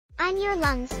I'm your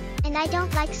lungs, and I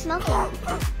don't like smoking.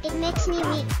 It makes me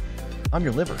weak. I'm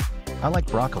your liver. I like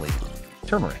broccoli.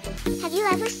 Turmeric. Have you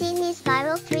ever seen these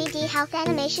viral 3D health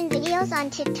animation videos on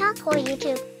TikTok or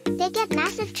YouTube? They get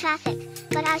massive traffic,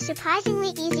 but are surprisingly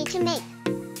easy to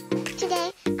make.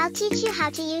 Today, I'll teach you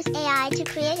how to use AI to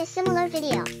create a similar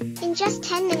video in just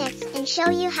 10 minutes and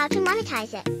show you how to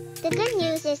monetize it. The good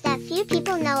news is that few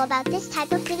people know about this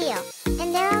type of video,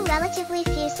 and there are relatively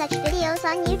few such videos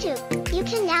on YouTube. You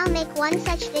can now make one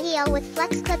such video with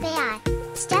FlexClip AI.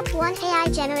 Step 1: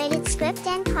 AI-generated script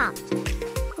and prompt.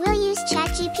 We'll use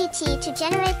ChatGPT to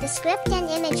generate the script and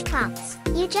image prompts.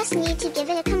 You just need to give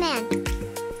it a command.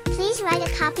 Please write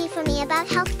a copy for me about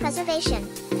health preservation.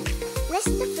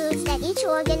 List the foods that each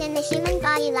organ in the human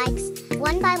body likes,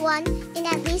 one by one, in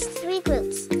at least 3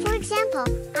 groups. For example,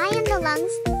 I am the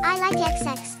lungs, I like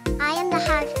XX. I am the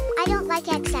heart, I don't like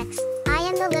XX. I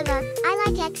am the liver, I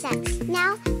like XX.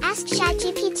 Now, ask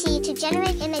ChatGPT to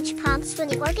generate image prompts for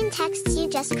the organ texts you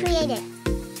just created.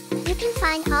 You can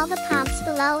find all the prompts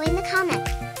below in the comment.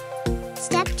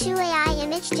 Step 2: AI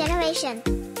image generation.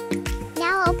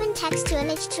 Now open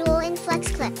text-to-image tool in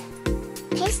FlexClip.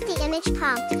 Paste the image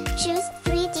prompt, choose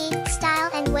 3D style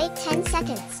and wait 10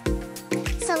 seconds.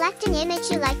 Select an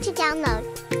image you like to download.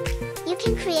 You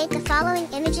can create the following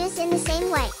images in the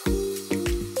same way.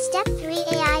 Step 3: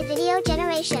 AI video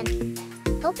generation.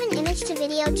 Open image to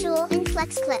video tool in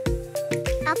FlexClip.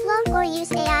 Upload or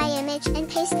use AI image and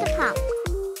paste the prompt.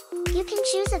 You can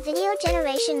choose a video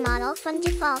generation model from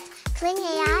default, Kling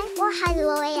AI or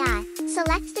Hailuo AI.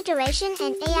 Select the duration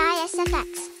and AI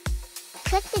SFX.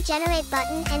 Click the generate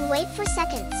button and wait for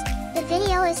seconds. The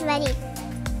video is ready.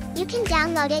 You can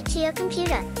download it to your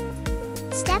computer.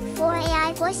 Step 4: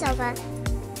 AI voiceover.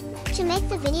 To make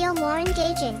the video more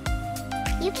engaging,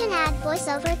 you can add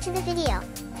voiceover to the video.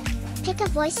 Pick a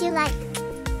voice you like.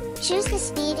 Choose the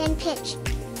speed and pitch.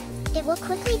 It will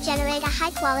quickly generate a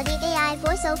high-quality AI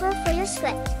voiceover for your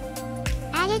script.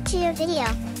 Add it to your video,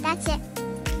 that's it.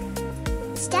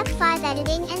 Step 5: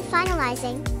 Editing and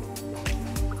finalizing.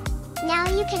 Now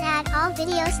you can add all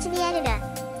videos to the editor.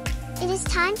 It is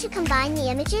time to combine the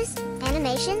images,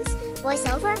 animations,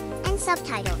 voiceover, and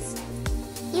subtitles.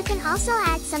 You can also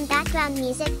add some background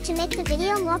music to make the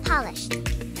video more polished.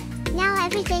 Now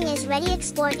everything is ready.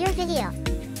 Export your video.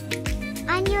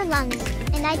 I'm your lungs,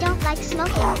 and I don't like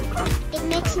smoking. It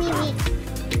makes me weak.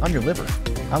 I'm your liver.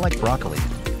 I like broccoli.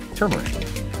 Turmeric.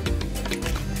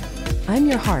 I'm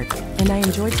your heart, and I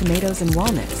enjoy tomatoes and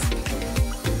walnuts.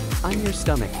 I'm your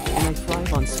stomach, and I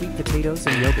thrive on sweet potatoes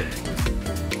and yogurt.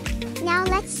 Now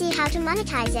let's see how to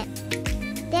monetize it.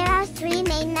 There are 3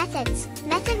 main methods.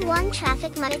 Method 1: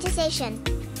 traffic monetization.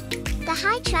 The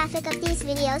high traffic of these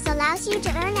videos allows you to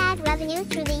earn ad revenue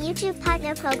through the YouTube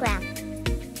Partner Program.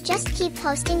 Just keep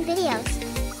posting videos.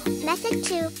 Method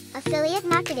 2: affiliate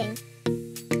marketing.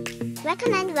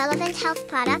 Recommend relevant health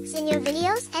products in your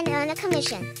videos and earn a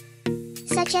commission,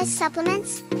 such as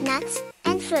supplements, nuts,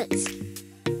 and fruits.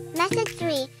 Method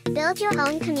 3: build your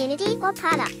own community or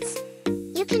products.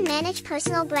 You can manage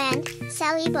personal brand,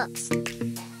 sell ebooks,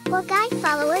 or guide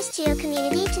followers to your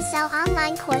community to sell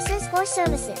online courses or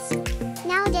services.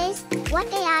 Nowadays, what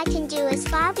AI can do is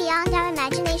far beyond our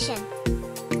imagination.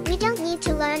 We don't need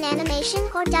to learn animation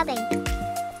or dubbing.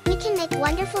 We can make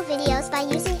wonderful videos by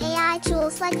using AI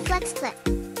tools like FlexClip.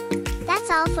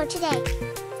 That's all for today.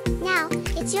 Now,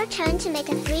 it's your turn to make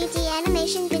a 3D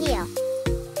animation video.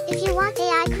 If you want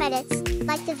AI credits,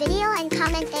 like the video and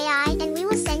comment AI and we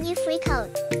will send you free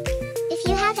code. If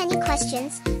you have any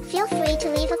questions, feel free to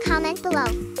leave a comment below.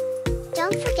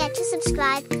 Don't forget to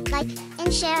subscribe, like,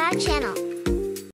 and share our channel.